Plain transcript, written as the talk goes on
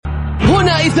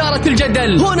هنا إثارة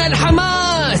الجدل، هنا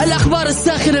الحماس، الأخبار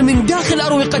الساخنة من داخل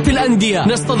أروقة الأندية،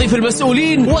 نستضيف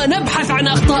المسؤولين ونبحث عن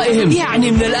أخطائهم.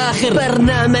 يعني من الآخر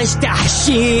برنامج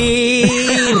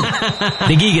تحشير.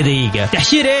 دقيقة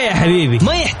تحشير ايه يا حبيبي؟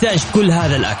 ما يحتاج كل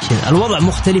هذا الأكشن. الوضع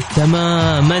مختلف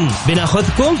تماما.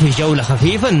 بناخذكم في جولة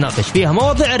خفيفة نناقش فيها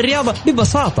مواضيع الرياضة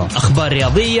ببساطة، أخبار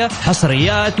رياضية،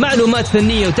 حصريات، معلومات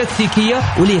فنية وتكتيكية،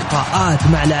 ولقاءات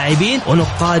مع لاعبين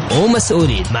ونقاد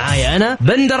ومسؤولين. معايا أنا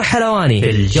بندر حلواني في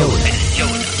الجولة.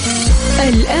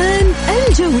 الآن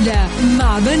الجولة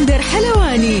مع بندر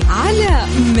حلواني على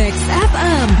ميكس أف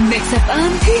أم. ميكس أف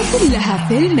أم هي كلها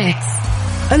في الميكس.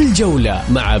 الجولة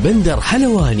مع بندر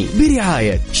حلواني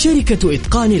برعاية شركة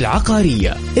إتقان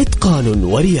العقارية، إتقان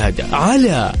وريادة،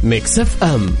 على ميكس أف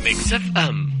أم. ميكس أف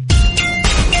أم.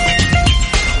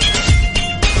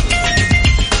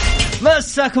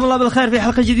 مساكم الله بالخير في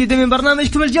حلقة جديدة من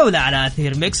برنامجكم الجولة على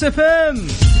أثير ميكس أف أم.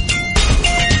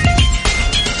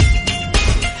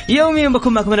 يوميا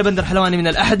بكون معكم أنا بندر حلواني من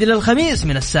الأحد إلى الخميس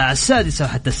من الساعة 6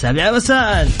 وحتى 7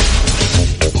 مساء.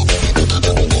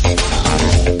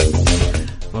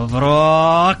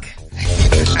 مبروك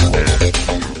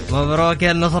مبروك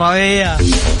يا النصراوية.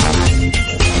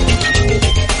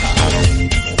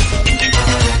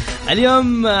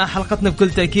 اليوم حلقتنا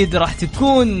بكل تأكيد راح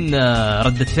تكون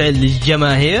ردة فعل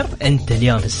للجماهير. أنت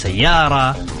اليوم في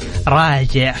السيارة،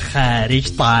 راجع، خارج،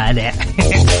 طالع،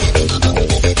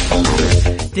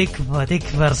 تكفى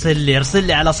ارسل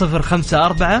لي على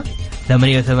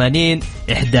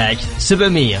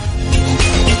 054-88-11-700.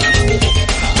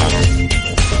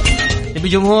 نبي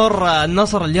جمهور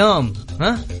النصر اليوم.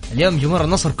 اليوم جمهور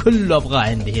النصر كله أبغاه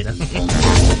عندي هنا.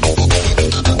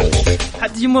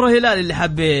 حتى جمهور الهلال اللي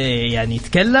حاب يعني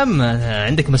يتكلم،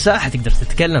 عندك مساحة تقدر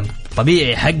تتكلم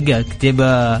طبيعي، حقك.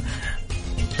 تبى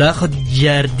تاخد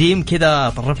جارديم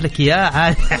كذا طرف لك إياه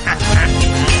عادي.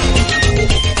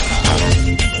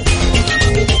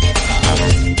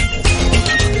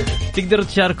 تقدروا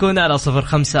تشاركونا على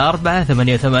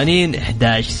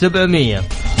 054-88-11-700.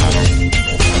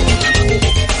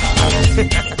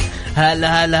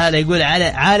 هلا يقول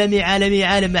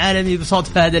عالمي بصوت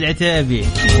فهد العتيبي.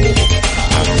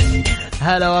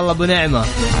 هلا والله ابو نعمة.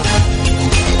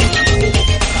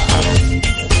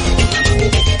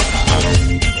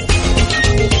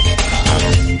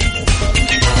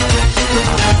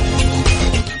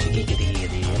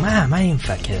 دقيقة ما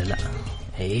ينفع كذا. لا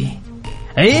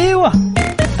ايوه.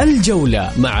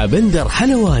 الجولة مع بندر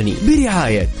حلواني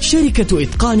برعاية شركة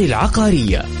إتقان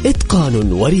العقارية،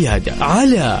 إتقان وريادة،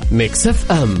 على ميكس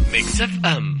أف أم. ميكس أف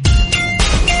أم.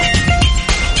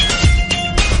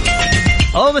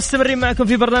 مستمرين معكم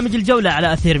في برنامج الجولة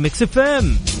على أثير ميكس أف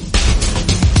أم.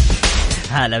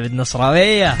 هلا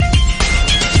بالنصراوية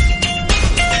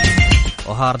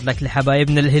وهارد لك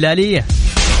لحبايبنا الهلالية.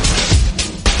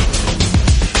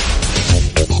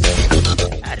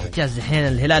 جاز الحين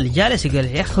الهلال جالس يقول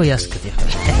يا أخوي اسكت يا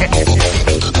أخوي.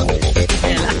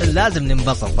 لازم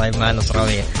ننبسط. طيب مع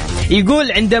النصراوية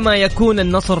يقول عندما يكون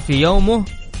النصر في يومه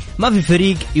ما في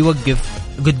فريق يوقف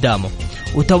قدامه،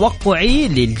 وتوقعي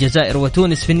للجزائر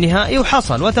وتونس في النهائي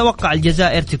وحصل، وتوقع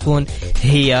الجزائر تكون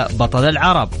هي بطل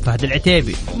العرب. فهد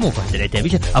العتيبي، مو فهد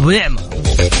العتيبي، أبو نعمة.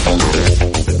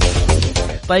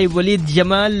 طيب وليد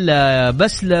جمال،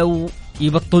 بس لو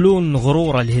يبطلون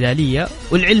غرور الهلالية.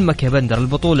 والعلمك يا بندر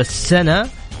البطولة السنة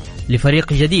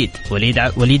لفريق جديد،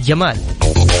 وليد جمال.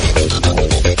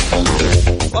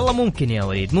 والله ممكن يا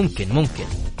وليد، ممكن.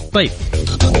 طيب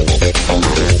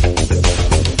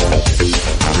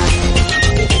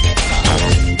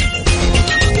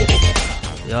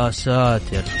يا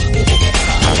ساتر.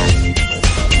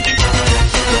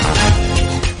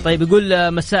 طيب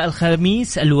يقول مساء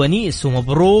الخميس الونيس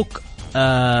ومبروك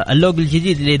اللوج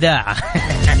الجديد للإذاعة.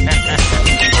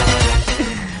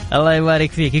 الله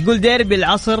يبارك فيك. يقول ديربي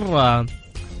العصر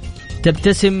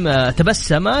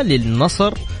تبسمة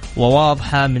للنصر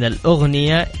وواضحة من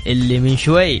الأغنية اللي من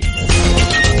شوي.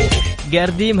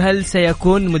 جارديم، هل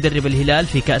سيكون مدرب الهلال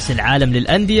في كأس العالم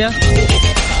للأندية؟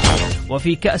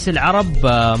 وفي كأس العرب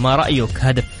ما رأيك؟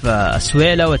 هدف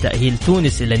أسويلة وتأهيل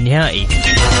تونس إلى النهائي.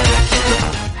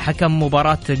 حكم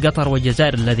مباراة قطر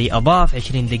والجزائر الذي أضاف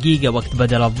 20 دقيقة وقت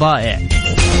بدل الضائع.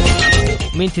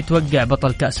 مين تتوقع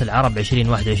بطل كأس العرب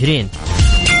 2021؟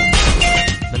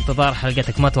 بانتظار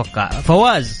حلقتك. ما توقع.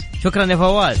 فواز، شكرا يا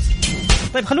فواز.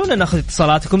 طيب خلونا ناخذ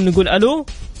اتصالاتكم. نقول ألو.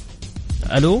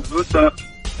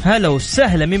 هلا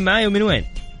وسهلا، مين معاي ومن وين؟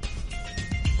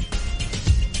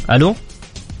 ألو.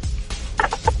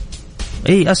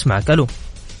 اي اسمعك.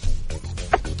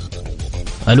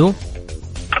 ألو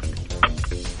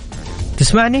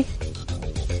تسمعني؟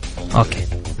 اوكي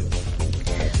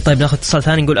طيب ناخذ اتصال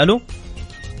ثاني. نقول ألو.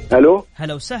 الو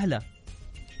هلا وسهلا.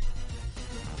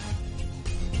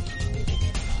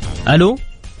 الو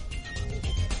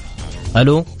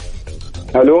الو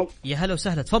الو يا هلا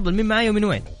وسهلا، تفضل. مين معاي ومن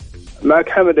وين؟ معك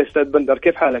حمد يا استاذ بندر،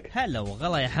 كيف حالك؟ هلا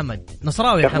وغلا يا حمد.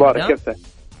 نصراوي يا حمد؟ اخبارك كيف؟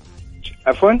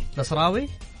 عفوا نصراوي؟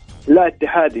 لا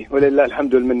اتحادي ولله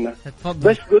الحمد والمنه. تفضل.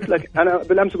 بس قلت لك انا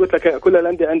بالامس قلت لك كل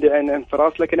الانديه عندي عين في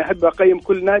راس، لكن احب اقيم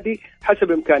كل نادي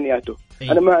حسب امكانياته.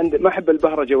 أي. انا ما احب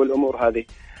البهرجه والامور هذه.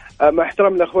 مع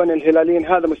احترام الاخوان الهلاليين،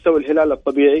 هذا مستوى الهلال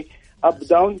الطبيعي، اب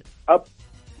داون اب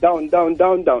داون داون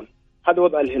داون داون. هذا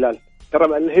وضع الهلال.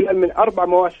 ترى الهلال من 4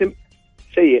 مواسم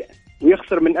سيء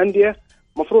ويخسر من انديه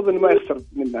مفروض انه ما يخسر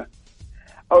منها.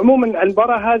 عموما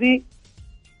المباراه هذه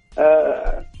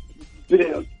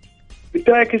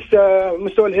بتعكس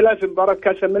مستوى الهلال في مباراة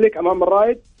كأس الملك أمام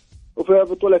الرائد وفي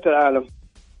بطولة العالم،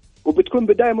 وبتكون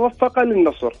بداية موفقة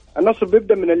للنصر. النصر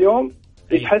بيبدأ من اليوم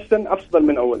يتحسن أفضل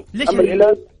من أول. أما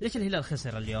ليش الهلال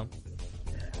خسر اليوم؟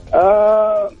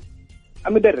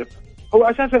 المدرب هو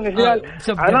أساسا الهلال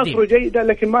عناصره جيدة،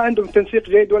 لكن ما عندهم تنسيق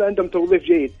جيد ولا عندهم توظيف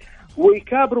جيد،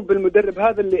 ويكابروا بالمدرب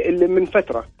هذا اللي من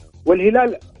فترة.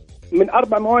 والهلال من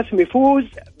 4 مواسم يفوز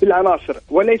بالعناصر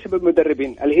وليس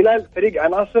بالمدربين. الهلال فريق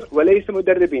عناصر وليس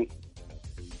مدربين.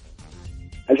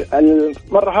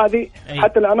 المرة هذه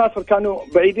حتى العناصر كانوا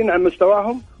بعيدين عن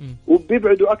مستواهم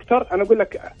وبيبعدوا أكثر. أنا أقول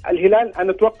لك الهلال،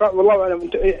 أنا أتوقع والله أعلم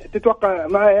تتوقع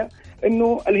معايا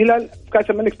إنه الهلال في كأس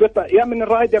الملك بيطلع يا من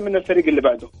الرائد يا من الفريق اللي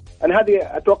بعده. أنا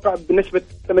هذه أتوقع بنسبة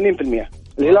 80%.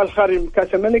 الهلال خارج من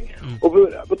كأس الملك،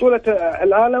 وبطولة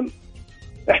العالم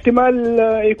احتمال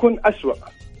يكون أسوأ،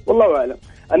 والله أعلم.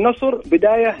 النصر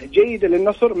بداية جيدة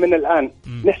للنصر من الآن.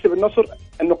 نحسب النصر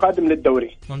أنه قادم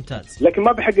للدوري. ممتاز. لكن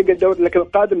ما بحقق الدوري، لكن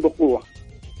قادم بقوة.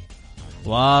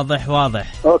 واضح.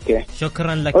 أوكي،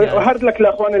 شكرا لك. وهارد لك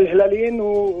لأخوان الهلاليين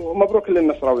ومبروك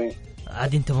للنصراويين.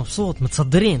 عادي انت مبسوط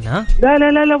متصدرين ها؟ لا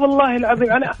لا لا لا والله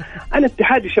العظيم انا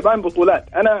اتحادي شبعان بطولات.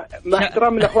 انا مع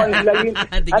احترام الاخوان الهلاليين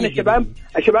انا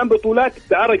شبعان بطولات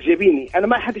بعرق جبيني. انا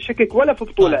ما حد يشكك ولا في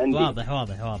بطوله عندي. واضح.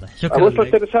 شكرا.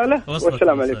 وصلت الرساله.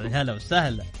 والسلام عليكم. هلا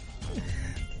وسهلا.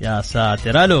 يا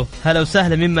ساتر. الو هلا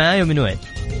وسهلا. مين معاي ومن وين؟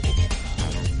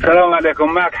 السلام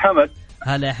عليكم. معك حمد.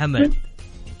 هلا يا حمد.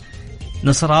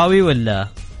 نصراوي ولا؟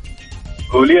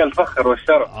 ولي الفخر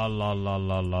والشرف. الله الله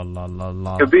الله الله الله الله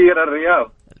الله. كبير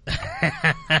الرياض.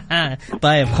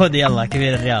 طيب خذ يلا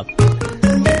كبير الرياض.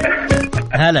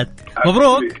 هلا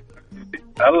مبروك.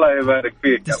 الله يبارك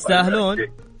فيك. تستاهلون.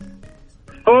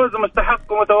 فوز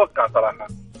مستحق ومتوقع صراحة.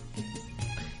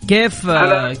 كيف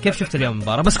شفت اليوم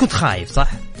المباراة؟ بس كنت خايف صح؟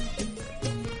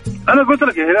 أنا قلت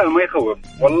لك الهلال ما يخوف،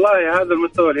 والله هذا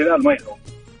المستوى الهلال ما يخوف.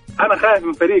 أنا خايف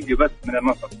من فريقي بس من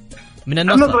النصر.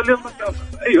 النصر اللي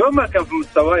ما كان في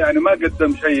مستوى، يعني ما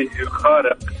قدم شيء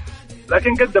خارق،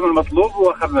 لكن قدم المطلوب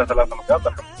وأخذنا 3 نقاط.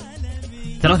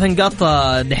 3 نقاط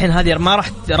دحين هذه ما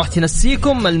راح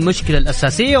تنسيكم المشكلة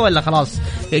الأساسية، ولا خلاص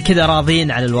كذا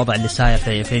راضين على الوضع اللي صاير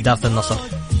في إدارة النصر؟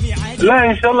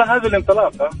 لا إن شاء الله هذه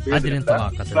الانطلاقة. هذه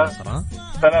الانطلاقة النصر.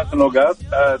 3 نقاط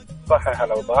تصحح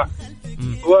الأوضاع،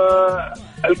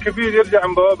 والكبير يرجع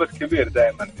من بوابة كبير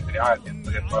دائما. عادي.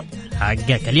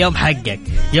 حقك اليوم، حقك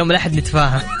يوم الأحد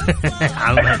نتفاهم.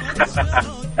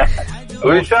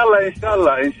 وإن شاء الله إن شاء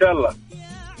الله إن شاء الله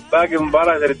باقي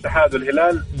مباراة الاتحاد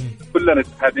والهلال كلنا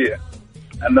اتحادية.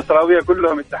 النصراوية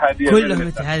كلهم اتحادية.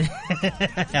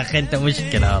 يا أخي أنت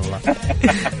مشكلة والله.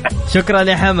 شكرا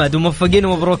يا حمد وموفقين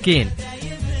ومبروكين.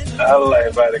 الله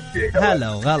يبارك فيك. هلا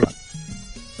وغلا.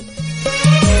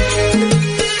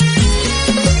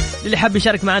 اللي حاب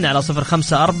يشارك معنا على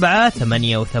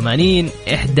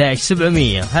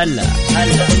 0548811700. هلا.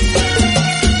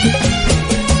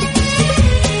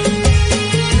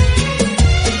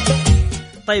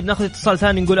 طيب ناخذ اتصال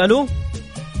ثاني، نقول الو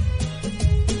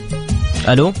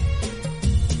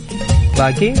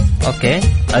باقي. اوكي.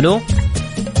 الو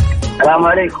السلام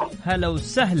عليكم. هلا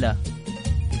وسهلا.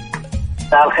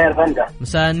 مساء الخير بندر.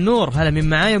 مساء النور. هلا. من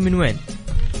معايا ومن وين؟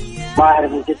 ماهر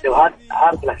من جدة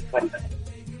وهارد لك بندر.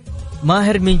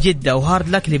 ماهر من جدة وهارد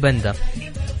لك لبندر.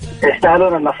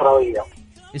 يستاهلون النصراوية.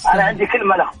 أنا عندي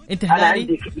كلمة لهم. أنت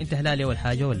هلالي أول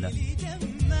حاجة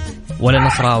ولا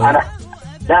نصراوي؟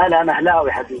 لا أنا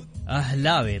أهلاوي حبيبي.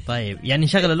 أهلاوي. طيب يعني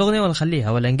نشغل الأغنية ولا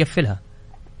نخليها ولا نقفلها؟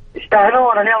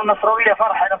 يستاهلون اليوم النصراوية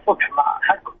فرحة للصبح مع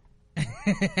حقهم.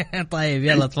 طيب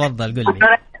يلا تفضل قل لي.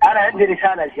 أنا عندي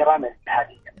رسالة لجيران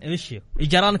الاتحادية. إيش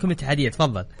جيرانكم الاتحادية؟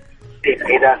 تفضل.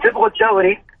 إذا تبغوا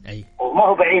الدوري وما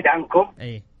هو بعيد عنكم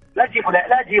لا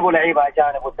تجيبوا لعيبة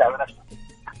أجانب وتدعوا نفسهم.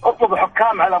 اطلبوا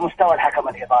حكام على مستوى الحكم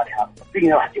الإيطالي. هذا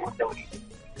صدقني راح تجيبوا الدوري.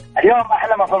 اليوم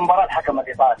أحلى ما في المباراة الحكم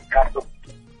الإيطالي كان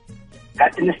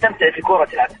نستمتع في كرة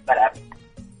الملعب.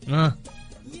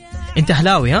 انت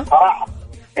اهلاوي ها؟ صراحه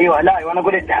ايوه اهلاوي، وانا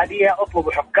اقول الاتحاديه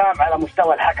اطلبوا حكام على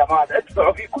مستوى الحكم هذا،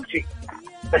 ادفعوا في كل شيء،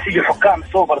 بس يجوا حكام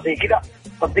سوبر زي كذا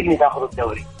صدقني تاخذ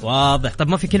الدوري. واضح. طب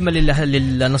ما في كلمه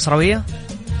للنصراويه؟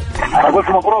 انا قلت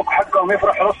مبروك حقهم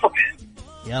يفرحوا للصبح.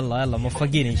 يلا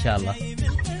موفقين ان شاء الله.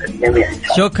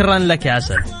 شكرا لك يا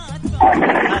عسل.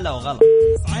 هلا وغلا.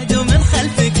 صعدوا من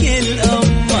خلفك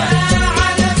الأمة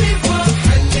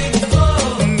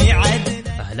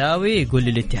أهلاوي يقول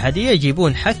للاتحادية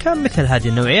يجيبون حكم مثل هذه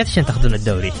النوعيات عشان تاخذون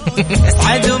الدوري.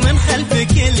 صعدوا من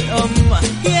خلفك الأمة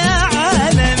يا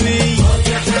عالمي.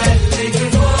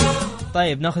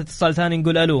 طيب ناخذ اتصال ثاني،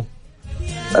 نقول ألو.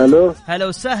 هلا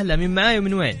وسهلا، من معاي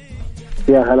ومن وين؟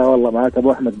 يا هلا والله، معك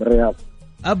أبو أحمد من الرياض.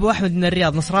 أبو أحمد من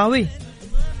الرياض، نصراوي؟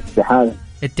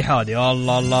 اتحادي.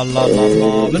 الله الله الله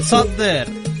الله،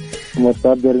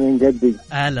 متصدر من جدي.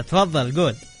 هلا تفضل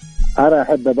قول. أنا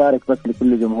أحب أبارك بس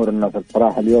لكل جمهور النصر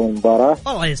صراحة، اليوم المباراة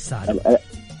الله يستاهل.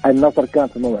 النصر كان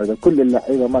في موعده، كل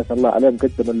اللعيبة ما شاء الله عليهم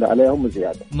قدموا اللي عليهم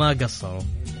وزيادة، ما قصروا.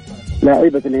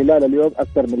 لاعيبة الهلال اليوم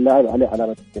أكثر من لاعب عليه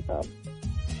علامة استفهام،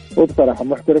 وبصراحة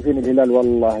محترفين الهلال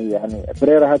والله، يعني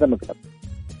فريرة هذا مكتب.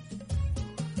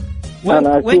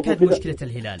 وين كانت مشكلة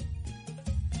الهلال؟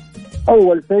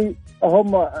 أول شيء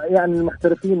هم يعني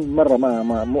المحترفين مرة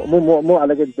مو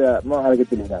على قد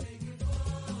الهلال،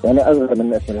 يعني أصغر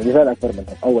من الهلال أكثر منهم.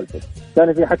 أول شيء.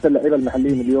 ثاني شيء حتى اللعيبة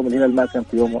المحليين اليوم الهلال ما كان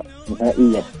في يوم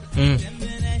نهائيا.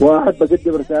 وأحب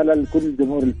أقدم رسالة لكل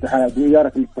جمهور الاتحاد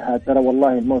ويارك الاتحاد، ترى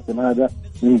والله الموسم هذا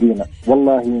يمدينا،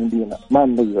 والله يمدينا، ما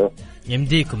نضيعه.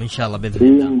 يمديكم إن شاء الله بإذن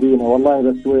الله. يمدينا والله،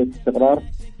 بس شوية استقرار،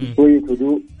 شوية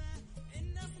هدوء،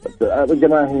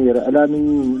 جماهير،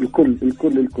 إعلاميين، الكل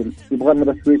يبغى لنا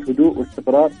بس شوية هدوء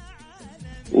واستقرار،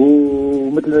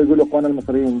 ومثل ما يقولوا اخواننا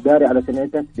المصريين داري على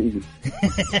سنيتك تيجي.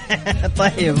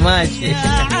 طيب ماشي.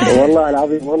 والله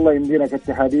العظيم والله يمدينا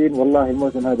كاتحادين، والله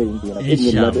الموسم هذا يمدينا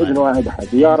باذن الله، باذن واحد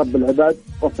احد. يا رب العباد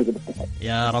وفق الاتحاد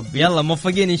يا رب. يلا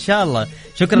موفقين ان شاء الله.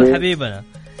 شكرا حبيبنا.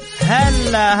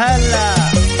 هلا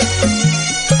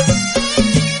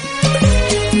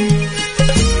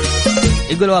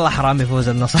يقول والله حرام يفوز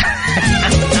النصر.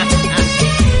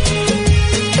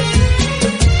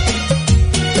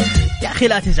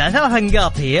 لا تزعل، 3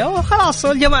 نقاط هي وخلاص،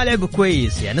 والجماعة لعبوا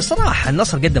كويس يعني صراحة.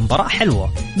 النصر قدم مباراة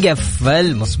حلوة،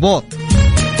 قفل مصبوط.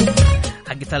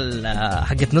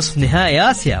 حقت نصف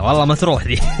نهائي آسيا والله ما تروح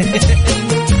دي.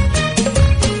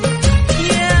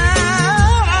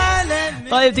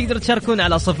 طيب تقدروا تشاركون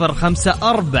على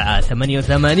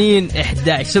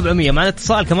 0548811700. معنا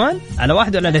اتصال كمان على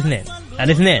 1 ولا على 2؟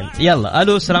 على 2. يلا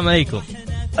ألو، السلام عليكم.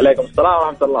 عليكم السلام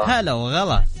ورحمة الله. هلا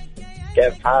وغلا،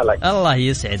 كيف حالك؟ الله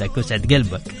يسعدك ويسعد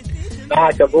قلبك.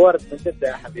 معك أبو ورد من جدة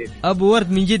يا حبيبي. أبو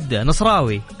ورد من جدة،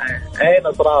 نصراوي؟ أي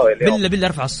نصراوي اليوم. بالله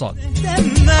ارفع الصوت.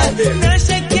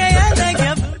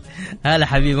 هلا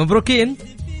حبيبي، مبروكين.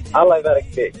 الله يبارك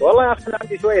فيك. والله يا أخي أنا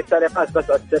عندي شوية تعليقات بس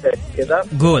على السريع كذا.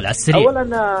 قول على السريع.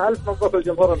 أولا ألف مبروك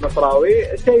للجمهور النصراوي.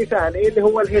 شيء ثاني اللي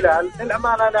هو الهلال،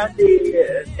 للأمانة أنا عندي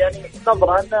يعني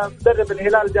نظرة أن مدرب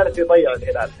الهلال جالس يضيع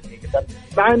الهلال حقيقة،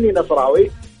 مع إني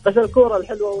نصراوي، بس الكورة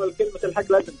الحلوة والكلمة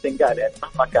الحق لازم تنقال يعني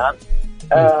مهما كان.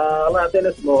 الله يعطينا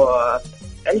اسمه.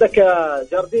 عندك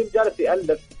جاردين جالس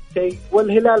يألف شيء،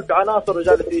 والهلال بعناصر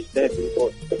وجالس يجتهد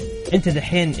يفوز. انت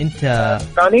دحين انت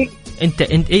يعني انت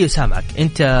ايوه سامعك.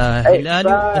 انت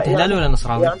هلالي ولا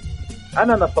نصراوي؟ يعني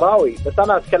انا نصراوي، بس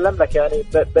انا اتكلم لك يعني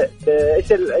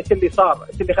ايش اللي صار،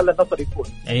 ايش اللي خلى النصر يفوز.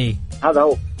 اي هذا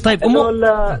هو. طيب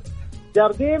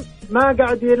جارديم ما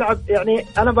قاعد يلعب، يعني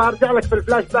انا برجع لك في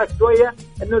الفلاش باك شويه،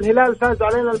 انه الهلال فاز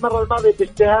علينا المره الماضيه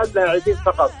باجتهاد لاعبين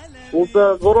فقط،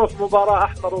 وبظروف مباراه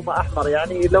احمر وما احمر،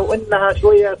 يعني لو انها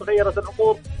شويه تغيرت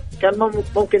الامور كان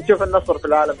ممكن تشوف النصر في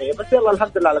العالميه. بس يلا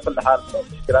الحمد لله على كل حال، مو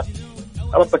مشكله،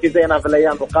 ربك يزينها في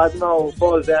الايام القادمه،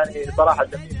 وفوز يعني صراحه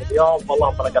جميل اليوم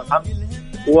والله لك الحمد.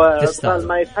 وقال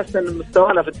ما يتحسن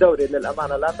مستوانا في الدوري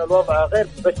للامانه، لان الوضع غير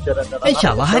مبشر. ان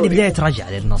شاء الله هذه بدايه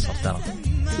رجعه للنصر ترى.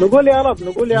 نقول يا رب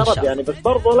يعني، بس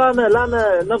برضو لا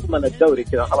نضمن الدوري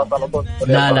كذا خلاص على طول.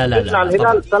 لا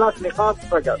الهلال 3 نقاط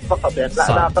فقط يعني،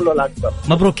 لا اقل ولا اكثر.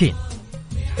 مبروكين،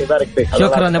 يبارك فيك.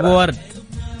 شكرا ابو ورد.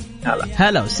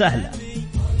 هلا وسهلا.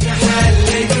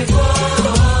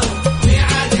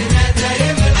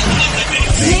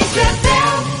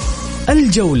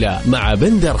 الجولة مع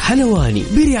بندر حلواني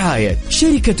برعاية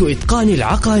شركة إتقان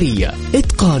العقارية،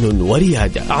 إتقان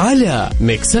وريادة، على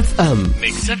ميكس اف ام.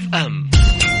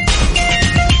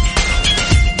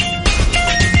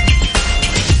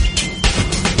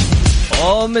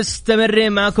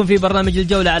 ومستمرين معكم في برنامج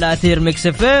الجولة على أثير ميكس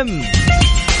اف ام.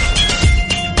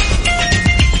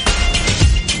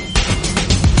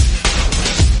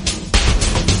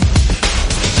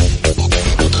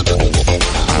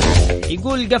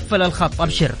 يقول قفل الخط.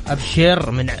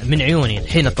 أبشر من عيوني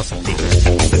الحين اتصل فيك.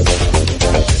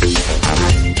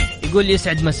 يقول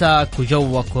يسعد مساك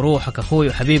وجوك وروحك أخوي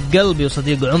وحبيب قلبي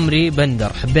وصديق عمري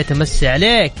بندر، حبيت أمسي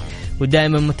عليك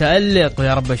ودائما متألق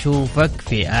ويا رب أشوفك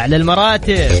في أعلى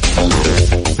المراتب.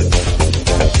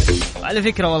 وعلى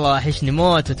فكرة والله أحشني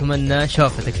موت وأتمنى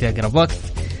شوفتك في أقرب وقت.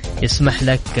 يسمح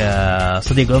لك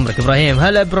صديق عمرك إبراهيم.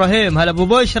 هلا إبراهيم، هلا أبو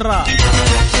بشرى.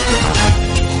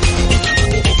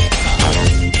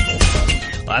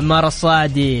 وعمار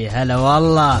الصاعدي هلا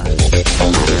والله.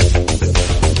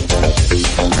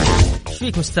 ايش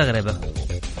فيك مستغربة؟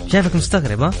 شايفك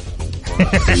مستغربة.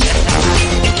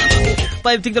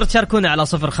 طيب تقدروا تشاركونا على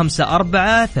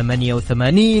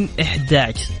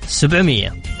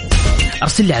 0548811700.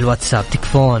 ارسل لي على الواتساب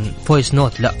تكفون فويس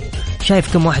نوت. لا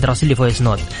شايف كم واحد راسل لي فويس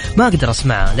نوت ما اقدر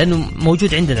اسمعه لانه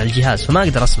موجود عندنا على الجهاز فما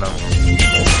اقدر اسمعه.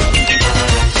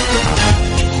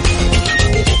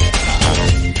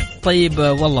 طيب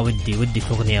والله ودي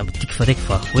في اغنيه تكفى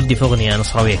ودي في اغنيه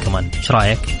نصراويه كمان. ايش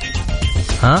رايك؟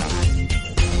 ها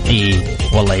اي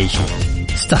والله يجي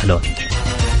استاهلون.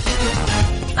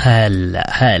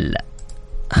 هلا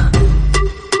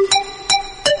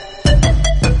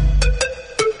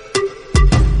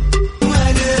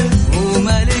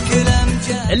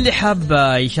اللي حاب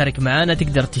يشارك معنا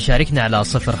تقدر تشاركنا على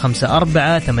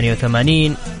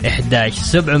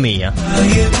 0548811700.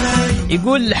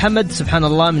 يقول حمد سبحان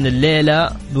الله من الليلة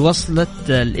بوصلة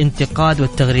الانتقاد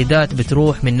والتغريدات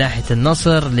بتروح من ناحية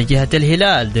النصر لجهة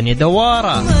الهلال، دنيا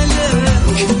دوارة.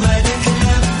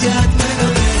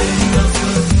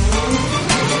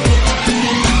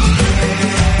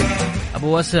 أبو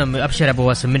واسم أبشر أبو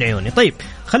واسم من عيوني. طيب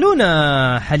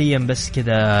خلونا حاليا بس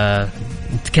كذا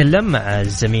نتكلم مع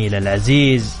الزميل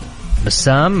العزيز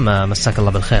بسام. مساك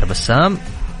الله بالخير بسام.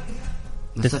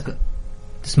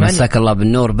 مساك الله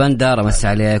بالنور بندر. مسا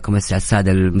عليك ومسا على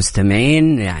السادة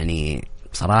المستمعين. يعني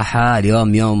بصراحة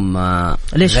اليوم يوم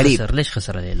غريب. ليش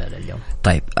خسر الهلال اليوم؟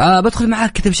 طيب بدخل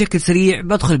معاك كده بشكل سريع.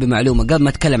 بدخل بمعلومة قبل ما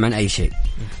أتكلم عن أي شيء.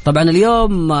 طبعا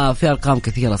اليوم في أرقام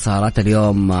كثيرة صارت.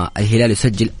 اليوم الهلال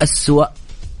يسجل أسوأ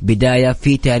بداية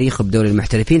في تاريخه بدوري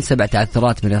المحترفين، 7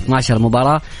 تعثرات من 12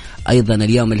 مباراة. أيضا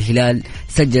اليوم الهلال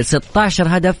سجل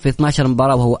 16 هدف في 12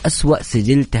 مباراة وهو أسوأ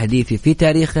سجل تهديفي في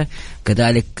تاريخه.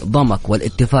 كذلك ضمك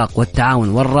والاتفاق والتعاون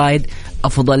والرايد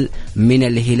أفضل من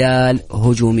الهلال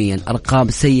هجوميا. أرقام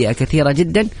سيئة كثيرة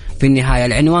جدا. في النهاية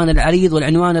العنوان العريض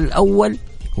والعنوان الأول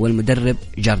هو المدرب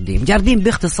جارديم.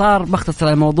 باختصار بختصر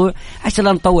الموضوع عشان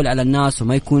لا نطول على الناس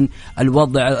وما يكون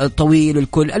الوضع طويل.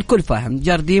 الكل فاهم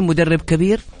جارديم مدرب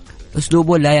كبير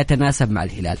أسلوبه لا يتناسب مع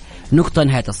الهلال. نقطة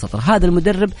نهاية السطر. هذا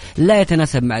المدرب لا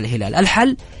يتناسب مع الهلال.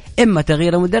 الحل إما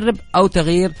تغيير المدرب أو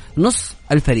تغيير نص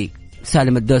الفريق.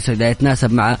 سالم الدوسري لا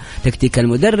يتناسب مع تكتيك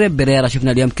المدرب. بريرا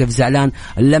شفنا اليوم كيف زعلان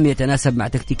لم يتناسب مع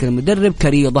تكتيك المدرب.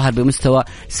 كاريو ظهر بمستوى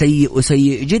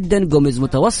سيء جدا. جوميز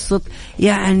متوسط.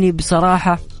 يعني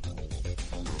بصراحة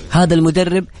هذا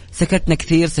المدرب سكتنا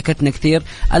كثير.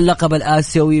 اللقب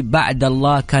الآسيوي بعد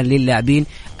الله كان للاعبين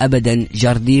أبدا.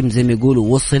 جارديم زي ما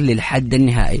يقولوا وصل للحد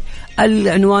النهائي.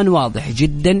 العنوان واضح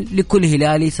جدا لكل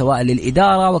هلالي سواء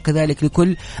للإدارة وكذلك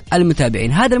لكل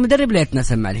المتابعين. هذا المدرب لا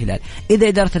يتناسب مع الهلال. إذا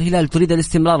إدارة الهلال تريد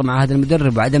الاستمرار مع هذا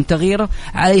المدرب وعدم تغييره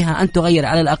عليها أن تغير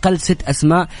على الأقل 6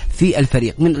 أسماء في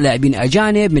الفريق، من لاعبين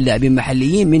أجانب، من لاعبين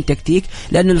محليين، من تكتيك،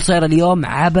 لأنه اللي صار اليوم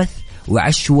عبث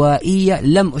وعشوائية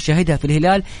لم أشاهدها في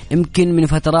الهلال يمكن من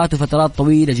فترات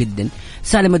طويلة جدا.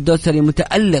 سالم الدوسري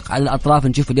متألق على الأطراف.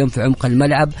 نشوف اليوم في عمق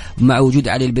الملعب مع وجود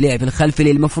علي البليهي في الخلف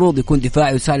اللي المفروض يكون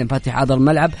دفاعي وسالم فاتح حاضر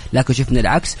الملعب، لكن شفنا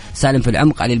العكس. سالم في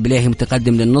العمق، علي البليهي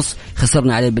متقدم للنص.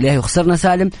 خسرنا علي البليهي وخسرنا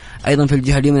سالم. أيضا في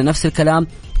الجهة اليمنى نفس الكلام.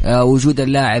 وجود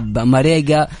اللاعب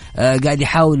ماريجا قاعد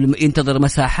يحاول ينتظر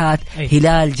مساحات.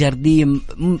 هلال جارديم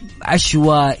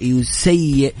عشوائي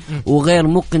وسيء وغير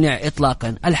مقنع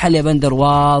إطلاقا. الحل يا بندر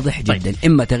واضح جدا.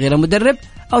 إما تغيير المدرب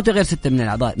أو تغيير 6 من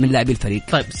الأعضاء من لاعبي الفريق.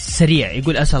 طيب سريع.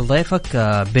 يقول أسأل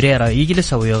ضيفك بريرا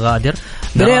يجلس أو يغادر؟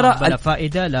 بريرا بلا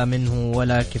فائدة لا منه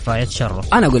ولا كفاية شره.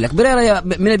 أنا أقول لك بريرا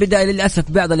من البداية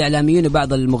للأسف بعض الإعلاميين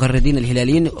وبعض المغردين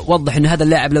الهلاليين وضح إن هذا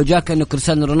اللاعب لو جاء كأنه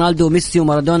كريستيانو رونالدو وميسي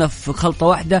ومارادونا في خلطة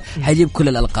واحدة حيجيب كل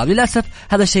الألقاب. للأسف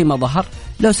هذا الشيء ما ظهر.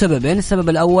 له سببين. السبب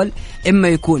الأول إما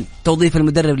يكون توظيف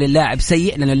المدرب للاعب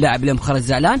سيء لأن اللاعب اليوم خرج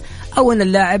زعلان، أو أن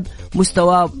اللاعب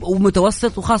مستوى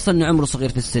ومتوسط وخاصة أنه عمره صغير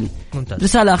في السن. ممتاز.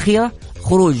 رسالة أخيرة.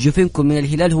 خروج جوفينكو من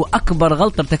الهلال هو أكبر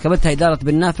غلطة ارتكبتها إدارة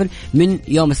بن نافل من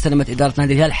يوم استلمت إدارة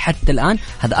نادي الهلال حتى الآن.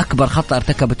 هذا أكبر خطأ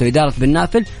ارتكبته إدارة بن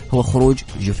نافل هو خروج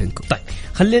جوفينكو. طيب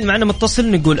خلينا معنا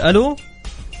متصل نقول ألو.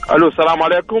 السلام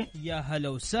عليكم. يا هلا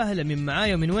وسهلا. من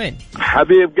معايا من وين؟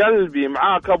 حبيب قلبي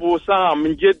معاك أبو سام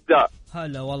من جدة.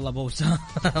 هلا والله أبو سام.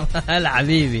 هلا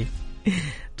حبيبي.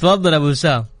 تفضل ابو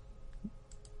وسام.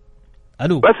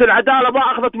 الو. بس العداله ما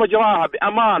اخذت مجراها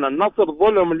بامانه. النصر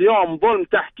ظلم اليوم ظلم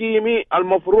تحكيمي.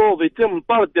 المفروض يتم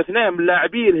طرد 2 من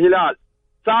لاعبي الهلال،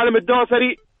 سالم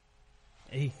الدوسري.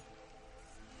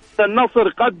 النصر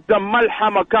قدم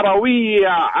ملحمه كرويه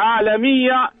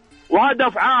عالميه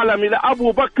وهدف عالمي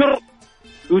لابو بكر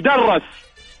يدرس.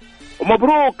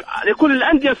 ومبروك لكل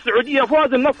الانديه السعوديه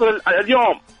فوز النصر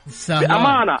اليوم.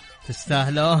 بامانه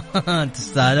تستاهلون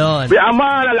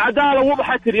بامانه. العداله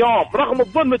وضحت اليوم رغم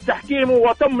الظلم التحكيمي،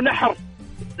 وتم نحر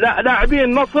لاعبين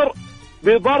النصر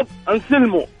بضرب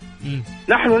انسلموا.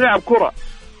 نحن نلعب كره،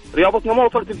 رياضتنا ما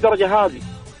وصلت الدرجه هذه.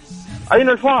 اين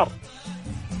الفار؟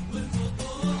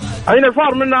 اين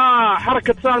الفار من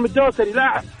حركه سالم الدوسري؟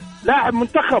 لاعب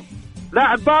منتخب،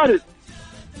 لاعب بارز.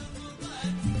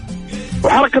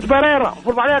 وحركه بريرة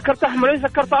مفروض عليها كرت احمر ليس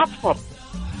كرت اصفر.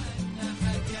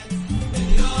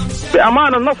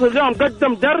 بامانه النصر اليوم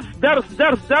قدم درس درس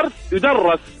درس درس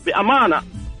يدرس بامانه.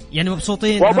 يعني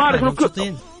مبسوطين.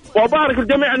 وبارك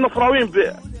لجميع النصراويين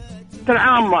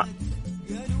عامه.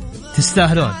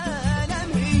 تستاهلون.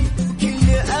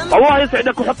 الله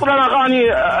يسعدك وحط لنا اغاني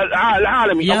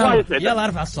العالمي. الله يسعدك. يلا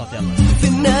ارفع الصوت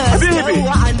يلا حبيبي.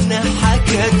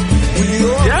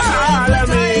 يا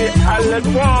عالمي حلك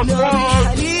فوق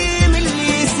فوق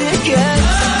اللي سكت.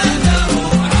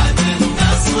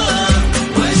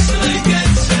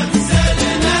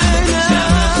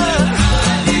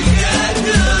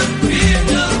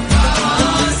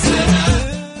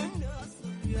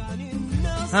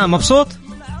 مبسوط؟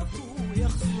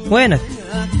 وينك؟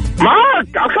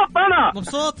 معاك على الخط انا.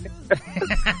 مبسوط؟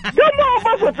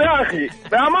 كم مبسوط يا اخي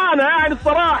بامانه. يعني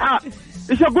الصراحه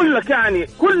ايش اقول لك، يعني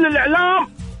كل الاعلام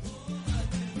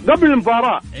قبل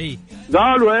المباراه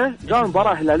قالوا ايه؟ قالوا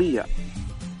مباراه هلاليه.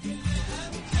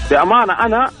 بامانه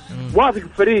انا واثق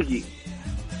بفريقي.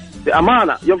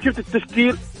 بامانه يوم شفت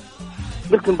التشكيل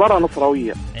قلت مباراه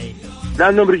نصراويه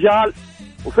لانهم رجال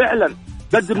وفعلا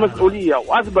قد المسؤوليه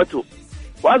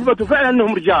واثبتوا فعلا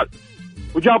انهم رجال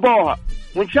وجابوها.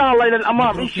 وان شاء الله الى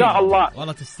الامام ان شاء الله.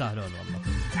 والله تستاهلون والله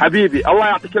حبيبي. الله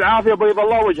يعطيك العافيه. بيض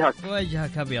الله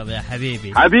وجهك ابيض يا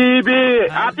حبيبي.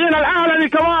 اعطينا العالمي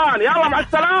كمان. يلا مع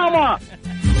السلامه.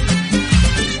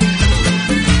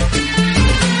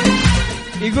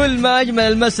 يقول ما اجمل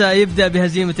المساء يبدا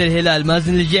بهزيمه الهلال.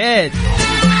 مازن الجعيد.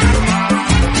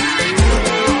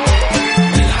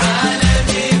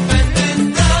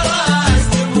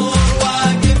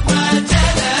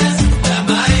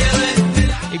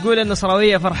 يقول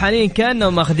النصراوية فرحانين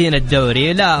كأنهم ماخذين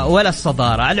الدوري لا ولا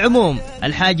الصدارة. على العموم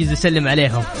الحاجز يسلم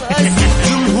عليهم.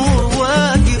 جمهور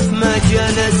واقف ما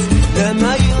جلس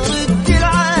لما يرد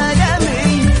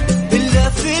العالمي إلا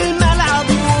في الملعب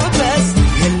وبس.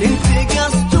 اللي انت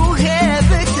قصته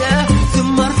هيبته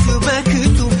ثم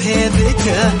ارتبكته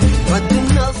بهيبته رد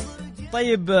النصر.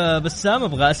 طيب بسام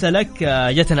ابغى اسألك،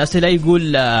 جتنا أسئلة.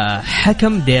 يقول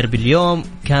حكم ديربي اليوم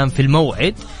كان في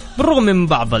الموعد بالرغم من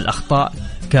بعض الأخطاء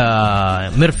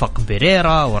كمرفق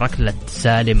بريرا وركلة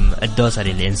سالم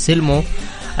الدوسري اللي انسلموا.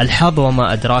 الحظ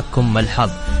وما أدراكم ما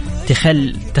الحظ.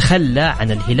 تخلى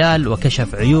عن الهلال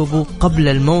وكشف عيوبه قبل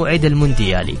الموعد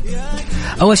المونديالي.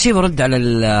 أول شيء برد على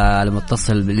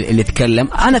المتصل اللي تكلم.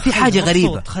 أنا في حاجة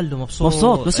غريبة.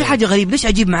 مبسوط بس في حاجة غريبة. ليش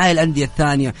أجيب معايا الأندية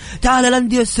الثانية؟ تعال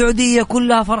الأندية السعودية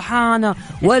كلها فرحانة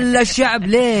ولا الشعب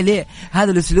ليه؟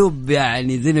 هذا الأسلوب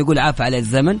يعني زي ما يقول عاف على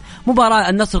الزمن. مباراة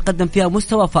النصر قدم فيها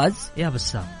مستوى فاز يا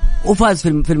بسام وفاز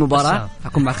في المباراة.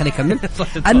 أكون مع خليك كمل.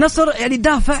 النصر يعني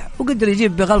دافع وقدر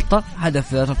يجيب بغلطة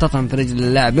هدف ربطتهم في رجل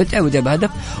اللاعب متعب وجاب هدف.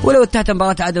 ولو انتهت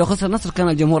مباراة عادل وخسر النصر كان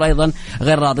الجمهور أيضا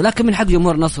غير راضي. لكن من حق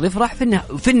جمهور النصر يفرح.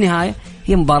 في النهاية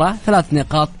هي مباراة 3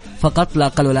 نقاط فقط لا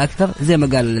أقل ولا أكثر زي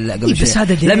ما قال قبل شوي.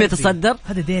 لم يتصدر.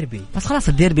 هذا ديربي. بس خلاص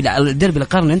الديربي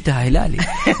القرن انتهى هلالي.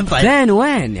 طيب. فين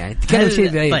وين يعني تكلم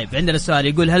شيء بعيد. طيب عندنا سؤال.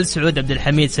 يقول هل سعود عبد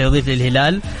الحميد سيضيف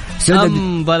للهلال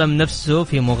أم ظلم نفسه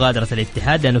في مغادرة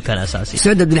الاتحاد لأنه كان أساسي؟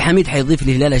 سعود عبد الحميد حيضيف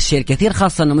للهلال الشيء الكثير،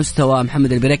 خاصة أن مستوى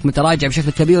محمد البريك متراجع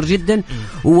بشكل كبير جدا.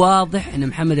 وواضح أن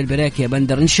محمد البريك يا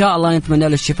بندر إن شاء الله نتمنى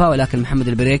له الشفاء، ولكن محمد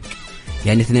البريك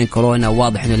يعني 2 كورونا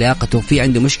واضح انه لياقته في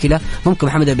عنده مشكله. ممكن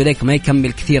محمد البريك ما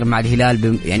يكمل كثير مع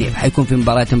الهلال يعني حيكون في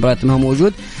مباريات ما هو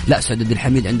موجود. لا سعود عبد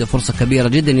الحميد عنده فرصه كبيره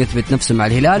جدا يثبت نفسه مع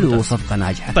الهلال وصفقه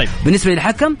ناجحه. طيب. بالنسبه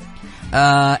للحكم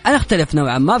انا اختلف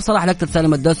نوعا ما بصراحه. لقطه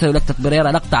سالم الدوسري ولقطه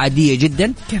بريرا لقطه عاديه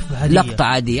جدا. كيف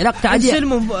عادية؟ لقطه عاديه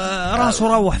سلم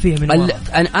راسه روح فيها من ورا.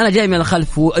 انا جاي من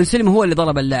الخلف وسلم هو اللي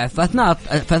ضرب اللاعب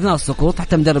فاثناء السقوط،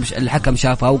 حتى مدرب الحكم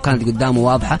شافها وكانت قدامه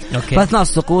واضحه. فاثناء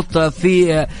السقوط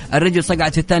في الرجل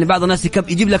صقعت في الثاني. بعض الناس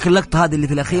يجيب لك اللقطه هذه اللي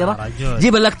في الاخيره،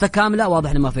 جيب اللقطه كامله واضح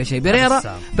انه ما فيها شيء.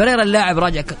 بريرا اللاعب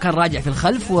كان راجع في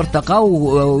الخلف وارتقى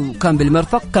وكان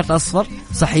بالمرفق، كرت اصفر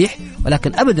صحيح،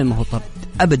 ولكن ابدا ما هو طرد،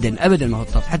 ابدا ما هو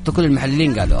طرد. حتى كل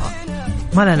المحللين قالوها.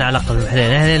 ما لنا علاقه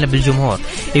بالمحللين، احنا بالجمهور.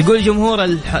 يقول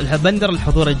جمهور بندر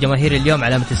الحضور الجماهيري اليوم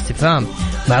علامه استفهام.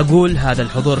 معقول هذا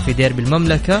الحضور في ديربي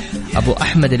المملكه؟ ابو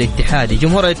احمد الاتحادي،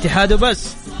 جمهور الاتحاد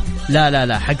وبس.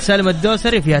 لا حق سالم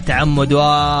الدوسري فيها تعمد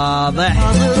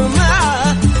واضح.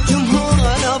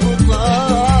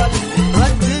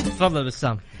 تفضل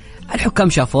بسام. الحكام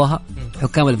شافوها،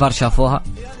 حكام الفار شافوها.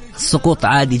 السقوط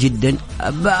عادي جدا،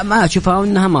 ما اشوفها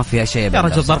انها ما فيها شيء. يا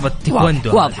رجل ضربة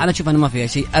تيكواندو واضح، انا اشوف انها ما فيها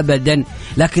شيء ابدا.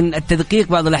 لكن التدقيق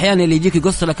بعض الاحيان اللي يجيك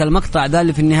يقص لك المقطع ده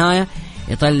اللي في النهايه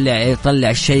يطلع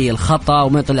الشيء الخطا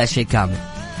وما يطلع الشيء كامل،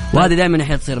 وهذه دائما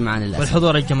احيانا تصير معنا للاسف.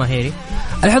 والحضور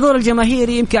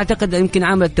الجماهيري، يمكن اعتقد يمكن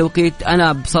عامل التوقيت.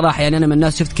 انا بصراحه يعني انا من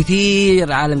الناس شفت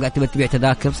كثير عالم قاعد تبيع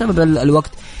تذاكر بسبب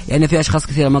الوقت، يعني في اشخاص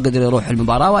كثيره ما قدروا يروحوا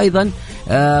المباراه، وايضا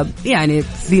يعني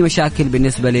في مشاكل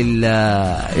بالنسبه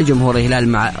للجمهور الهلال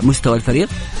مع مستوى الفريق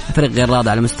غير راضي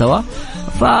على مستواه.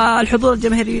 فالحضور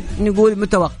الجماهيري نقول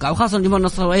متوقع، وخاصه الجمهور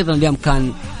النصراوي ايضا اليوم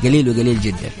كان قليل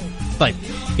جدا. طيب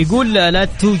يقول لا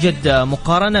توجد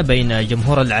مقارنة بين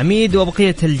جمهور العميد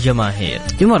وبقية الجماهير.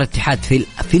 جمهور الاتحاد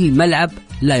في الملعب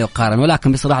لا يقارن،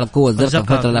 ولكن بصراحة القوة الزرقاء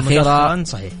في الفترة الأخيرة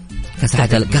صحيح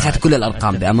كسحت كل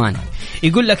الأرقام بأمانة.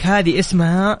 يقول لك هذه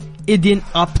اسمها إيدين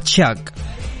أب تشاك،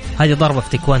 هذه ضربة في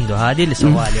تيكواندو هذه اللي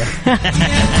سوالها.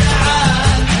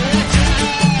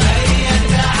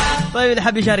 طيب اللي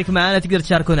حاب يشارك معنا تقدر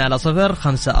تشاركونا على 054-88-11-700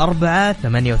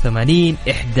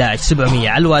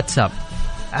 على الواتساب.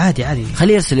 عادي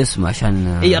خليه يرسل اسمه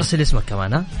عشان ارسل اسمك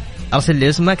كمان. ارسل لي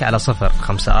اسمك على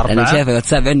 054. انا شايف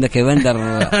الواتساب عندك يا بندر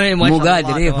مو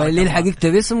قادر فاللي يلحق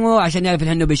يكتب اسمه عشان يعرف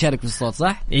انه بيشارك في الصوت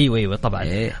صح. ايوه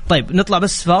طبعا. طيب نطلع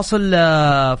بس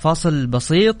فاصل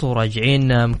بسيط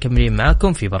وراجعين مكملين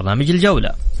معاكم في برنامج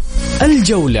الجولة.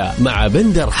 الجولة مع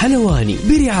بندر حلواني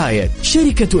برعاية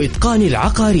شركة إتقان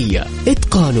العقارية،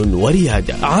 إتقان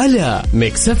وريادة، على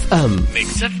ميكس اف ام.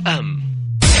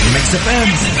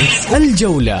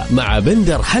 الجولة مع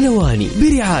بندر حلواني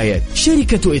برعاية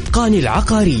شركة إتقان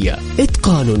العقارية،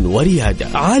 إتقان وريادة،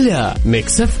 على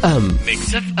ميكس اف ام.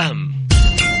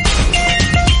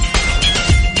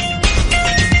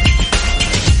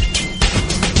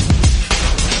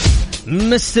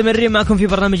 مستمرين معكم في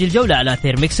برنامج الجولة على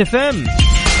أثير ميكس اف ام.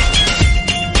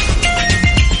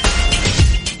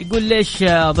 يقول ليش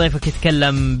ضيفك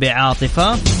يتكلم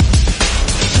بعاطفة.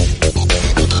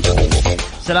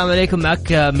 السلام عليكم،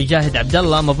 معك مجاهد عبد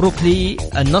الله. مبروك لي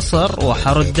النصر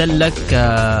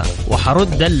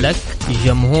وحرد لك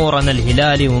جمهورنا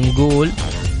الهلالي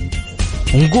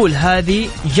ونقول هذه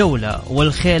جولة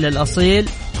والخيل الأصيل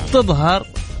تظهر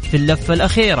في اللفة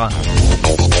الأخيرة.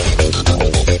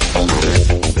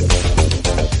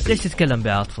 ليش تتكلم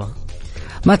بعاطفة؟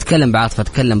 ما تتكلم بعاطفة،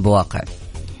 تتكلم بواقع.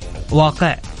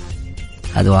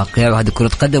 هذا واقع، وهذا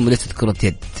كرة قدم وليست كرة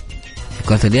يد.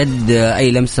 كرة اليد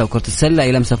أي لمسة، وكرة السلة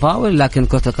أي لمسة فاول، لكن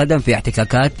كرة القدم في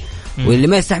احتكاكات، واللي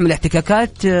ما يستحمل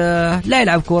احتكاكات لا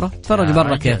يلعب كورة. تفرج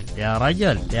برا كيف. يا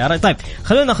رجل. طيب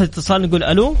خلونا ناخذ اتصال نقول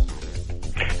ألو.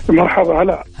 مرحبا.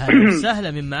 هلا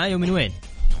سهلة. من معاي ومن وين؟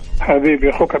 حبيبي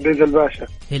أخوك عبد العزيز الباشا.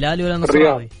 هلالي ولا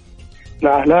نصراوي؟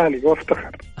 لا هلالي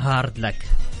وافتخر. هارد لك.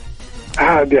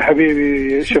 عادي يا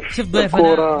حبيبي. شوف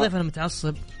ضيفنا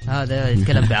متعصب هذا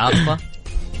يتكلم بعاطفة.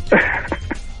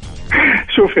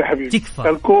 شوف يا حبيبي تكفى.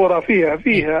 الكورة فيها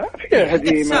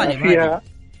هزيمة فيها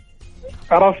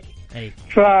عرفت.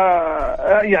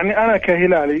 يعني أنا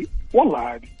كهلالي والله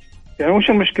عادي، يعني وش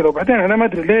المشكلة؟ وبعدين أنا ما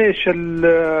أدري ليش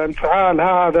الانفعال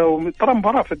هذا، ترى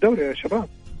مباراة في الدوري يا شباب،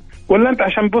 ولا أنت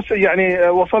عشان بص يعني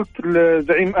وصلت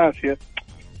لزعيم آسيا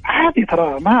عادي،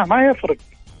 ترى ما يفرق.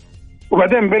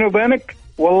 وبعدين بيني وبينك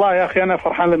والله يا أخي أنا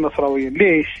فرحان للنصراويين.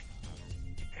 ليش؟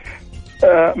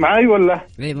 معاي ولا؟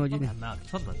 ليه موجودين معك؟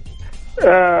 تفضل.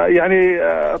 يعني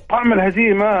طعم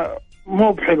الهزيمة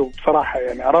مو بحلو بصراحة،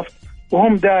 يعني عرفت،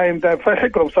 وهم دايم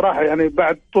فيحكروا بصراحة، يعني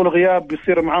بعد طول غياب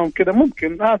بيصير معاهم كذا،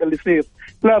 ممكن هذا اللي يصير،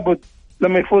 لابد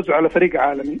لما يفوزوا على فريق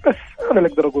عالمي. بس هذا اللي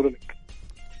أقدر أقوله لك.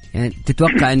 يعني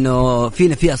تتوقع إنه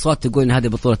في أصوات تقول إن هذه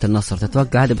بطولة النصر،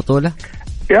 تتوقع هذه بطولة؟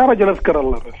 يا رجل اذكر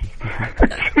الله بس.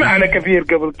 سمعنا كثير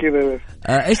قبل كذا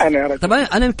بس. طبعا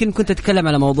انا يمكن كنت اتكلم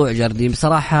على موضوع جارديم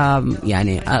بصراحه،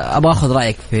 يعني ابغى اخذ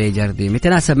رايك في جارديم،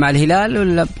 يتناسب مع الهلال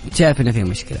ولا شايف انه فيه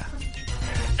مشكله؟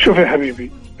 شوف يا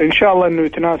حبيبي، ان شاء الله انه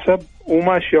يتناسب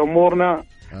وماشي امورنا،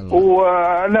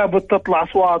 ولا بتطلع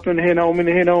اصوات من هنا ومن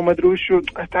هنا وما ادري وش،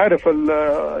 تعرف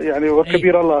يعني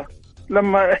والكبير الله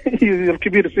لما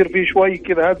الكبير يصير فيه شوي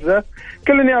كذا هزه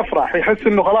كلني افرح، يحس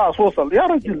انه خلاص وصل. يا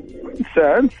رجل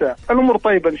انسى الامور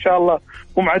طيبه ان شاء الله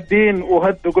ومعدين،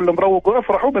 وهدوا قول لهم روقوا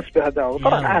افرحوا بس بهداوه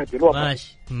ترى عادي الوضع.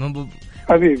 ماشي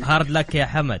حبيبي، هارد لك يا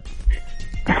حمد.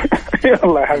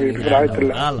 يلا يا حبيبي برعاية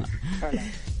الله.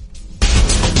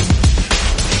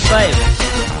 طيب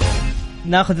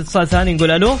ناخذ اتصال ثاني،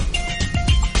 نقول الو.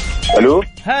 الو،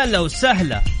 هلا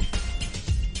وسهلا،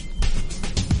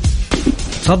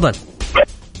 تفضل.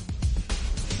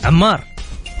 عمار.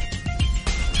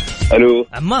 الو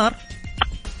عمار.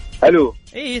 الو،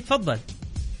 ايه تفضل.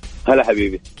 هلا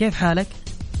حبيبي، كيف حالك؟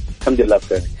 الحمد لله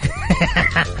بخير.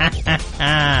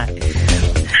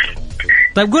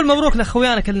 طيب قول مبروك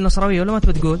لاخوانك النصراويه ولا ما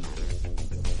تبي تقول؟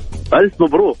 ألف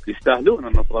مبروك، يستاهلون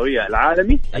النصراوية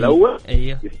العالمي الأول.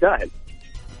 أيوه. يستاهل.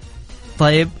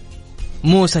 طيب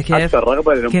موسى كيف؟ أكثر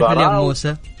رغبة كيف اليوم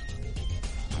موسى؟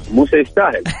 موسى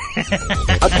يستاهل.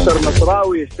 أكثر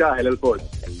نصراوي يستاهل الفوز.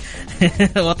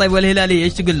 وطيب والهلالية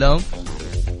إيش تقول لهم؟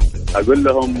 أقول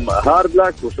لهم هارد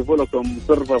لك، وشوفوا لكم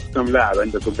صرفة في كم لاعب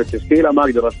عندكم في التشكيلة، ما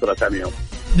أقدر أذكر أساميهم.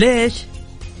 ليش؟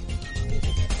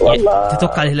 والله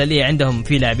تتوقع الهلالية عندهم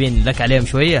في لاعبين لك عليهم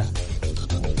شوية؟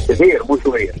 كثير مو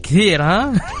شوية. كثير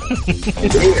ها؟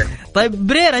 كثير. طيب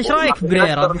بريرا ايش رايك في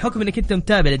بريرا بحكم انك انت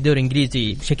متابع للدوري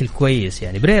الانجليزي بشكل كويس؟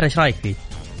 يعني بريرا ايش رايك فيه؟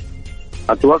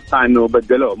 اتوقع انه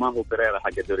بدلوه، ما هو بريرا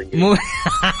حق الدوري الانجليزي.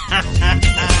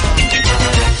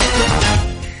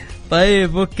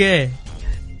 طيب اوكي.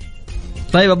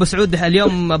 طيب ابو سعود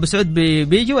اليوم، ابو سعود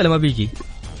بيجي ولا ما بيجي؟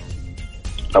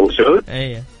 ابو سعود؟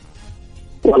 ايوه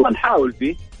والله نحاول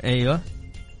فيه. ايوه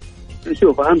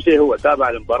نشوف، اهم شيء هو تابع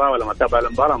المباراه ولا ما تابع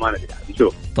المباراه ما ندري،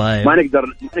 نشوف. طيب ما نقدر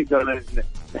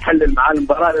نحلل مع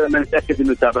المباراه لما نتاكد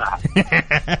انه تابعها.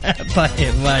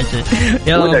 طيب ماشي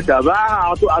يلا. واذا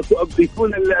تابعها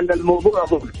بيكون الموضوع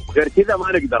غير كذا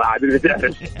ما نقدر عاد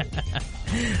نتعرف.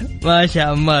 ماشي يا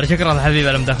عمار، شكرا حبيبي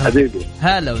على المداخله. حبيبي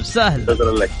هلا وسهلا.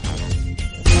 شكرا لك.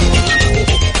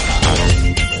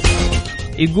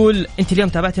 يقول انت اليوم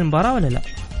تابعت المباراه ولا لا؟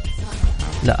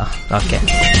 لا اوكي.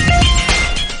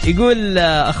 يقول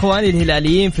اخواني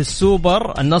الهلاليين في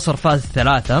السوبر، النصر فاز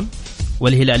 3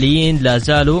 والهلاليين لا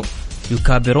زالوا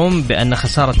يكابرون بأن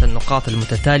خسارة النقاط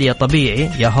المتتالية طبيعي.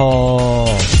 ياهو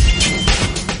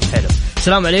حلو.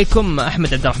 السلام عليكم،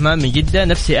 أحمد عبد الرحمن من جدة.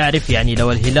 نفسي أعرف يعني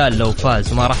لو الهلال لو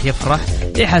فاز ما راح يفرح،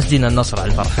 ليه حاسدين النصر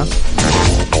على الفرحة؟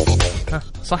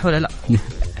 صح ولا لا؟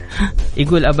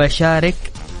 يقول أبا شارك.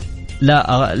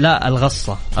 لا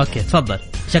الغصة. أوكي تفضل.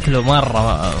 شكله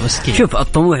مرة مسكين. شوف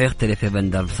الطموح يختلف يا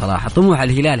بندر بصراحة. طموح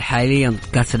الهلال حاليا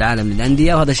كأس العالم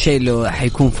للأندية، وهذا الشيء اللي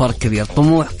حيكون فرق كبير.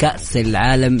 طموح كأس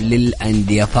العالم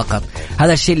للأندية فقط،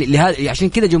 هذا الشيء عشان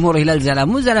كذا جمهور الهلال زعلان،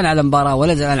 مو زعلان على المباراة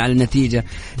ولا زعلان على النتيجة،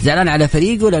 زعلان على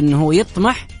فريقه لأنه هو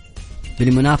يطمح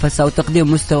بالمنافسة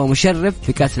وتقديم مستوى مشرف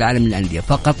في كأس العالم للأندية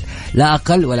فقط لا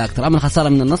أقل ولا أكثر. أما الخسارة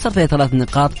من النصر فهي 3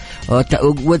 نقاط،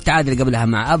 والتعادل قبلها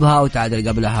مع أبها وتعادل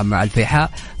قبلها مع الفيحاء،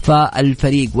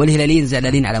 فالفريق والهلاليين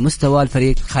زعلانين على مستوى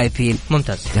الفريق، خايفين.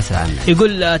 ممتاز. كأس العالم.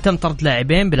 يقول تم طرد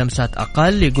لاعبين بلمسات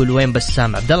أقل. يقول وين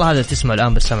بسام عبد الله؟ هذا تسمع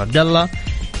الآن بسام عبد الله.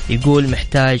 يقول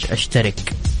محتاج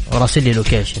أشترك وراسل لي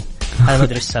لوكيشن. هذا ما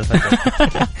أدري إيش السالفة.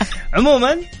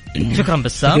 عموما شكرا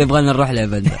بسام. يبغانا نروح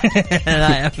لبندر. لا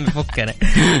يا عمي فكنا.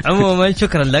 عموما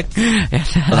شكرا لك،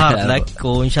 غار لك،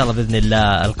 وإن شاء الله بإذن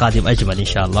الله القادم أجمل إن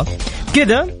شاء الله.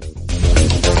 كذا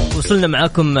وصلنا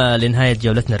معكم لنهاية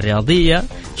جولتنا الرياضية.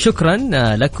 شكرا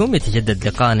لكم. يتجدد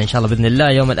لقاءنا إن شاء الله بإذن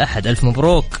الله يوم الأحد. ألف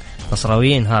مبروك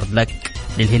نصراويين، هارد لك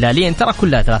للهلاليين، ترى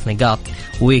كلها 3 نقاط.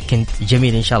 ويكند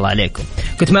جميل إن شاء الله عليكم.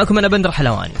 كنت معكم أنا بندر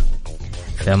حلواني،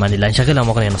 في أمان الله. نشغلهم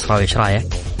أغنية نصراوية، إيش رأيك؟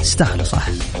 تستاهلوا صح،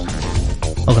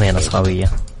 أغنية نصراوية.